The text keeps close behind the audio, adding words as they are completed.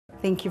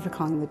Thank you for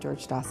calling the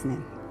George Dawson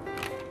Inn.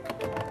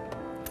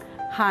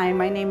 Hi,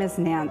 my name is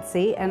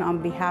Nancy, and on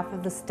behalf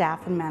of the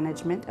staff and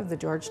management of the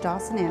George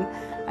Dawson Inn,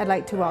 I'd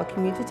like to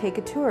welcome you to take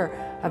a tour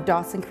of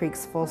Dawson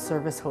Creek's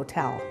full-service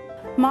hotel.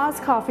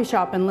 Ma's Coffee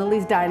Shop and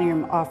Lily's Dining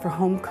Room offer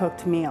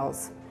home-cooked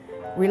meals.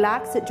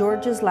 Relax at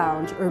George's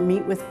Lounge or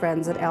meet with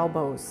friends at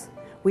Elbows.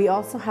 We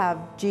also have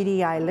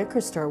GDI Liquor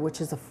Store,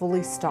 which is a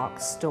fully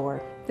stocked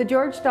store. The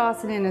George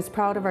Dawson Inn is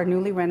proud of our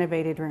newly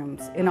renovated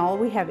rooms. In all,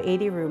 we have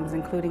 80 rooms,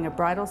 including a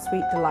bridal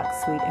suite,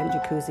 deluxe suite, and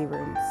jacuzzi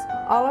rooms.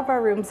 All of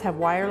our rooms have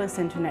wireless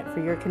internet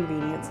for your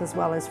convenience, as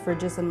well as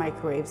fridges and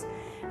microwaves,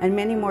 and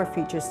many more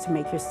features to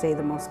make your stay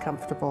the most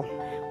comfortable.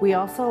 We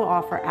also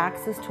offer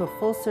access to a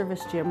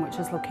full-service gym, which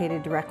is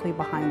located directly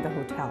behind the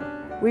hotel.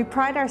 We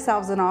pride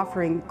ourselves in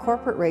offering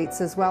corporate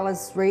rates as well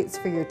as rates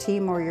for your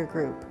team or your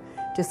group.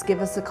 Just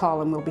give us a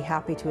call and we'll be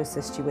happy to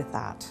assist you with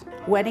that.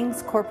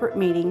 Weddings, corporate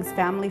meetings,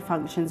 family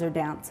functions, or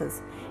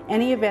dances.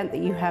 Any event that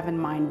you have in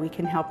mind, we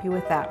can help you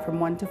with that from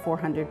 1 to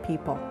 400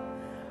 people.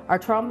 Our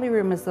Trombley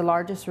room is the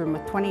largest room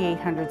with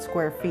 2,800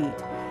 square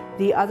feet.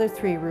 The other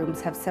 3 rooms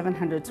have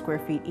 700 square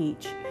feet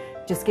each.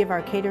 Just give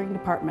our catering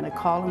department a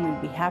call and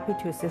we'd be happy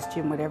to assist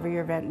you in whatever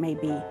your event may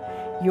be.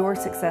 Your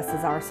success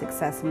is our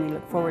success, and we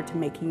look forward to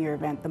making your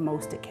event the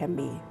most it can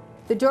be.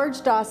 The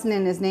George Dawson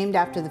Inn is named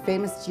after the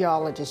famous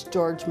geologist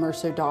George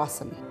Mercer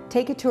Dawson.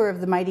 Take a tour of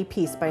the mighty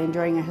piece by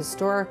enjoying a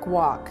historic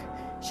walk,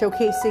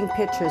 showcasing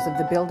pictures of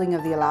the building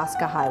of the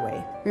Alaska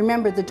Highway.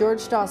 Remember, the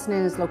George Dawson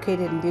Inn is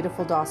located in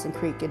beautiful Dawson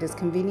Creek. It is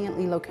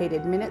conveniently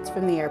located minutes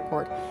from the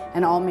airport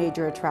and all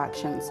major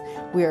attractions.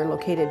 We are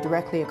located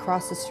directly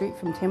across the street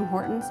from Tim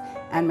Hortons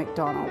and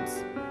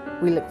McDonald's.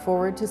 We look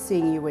forward to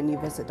seeing you when you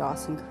visit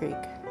Dawson Creek.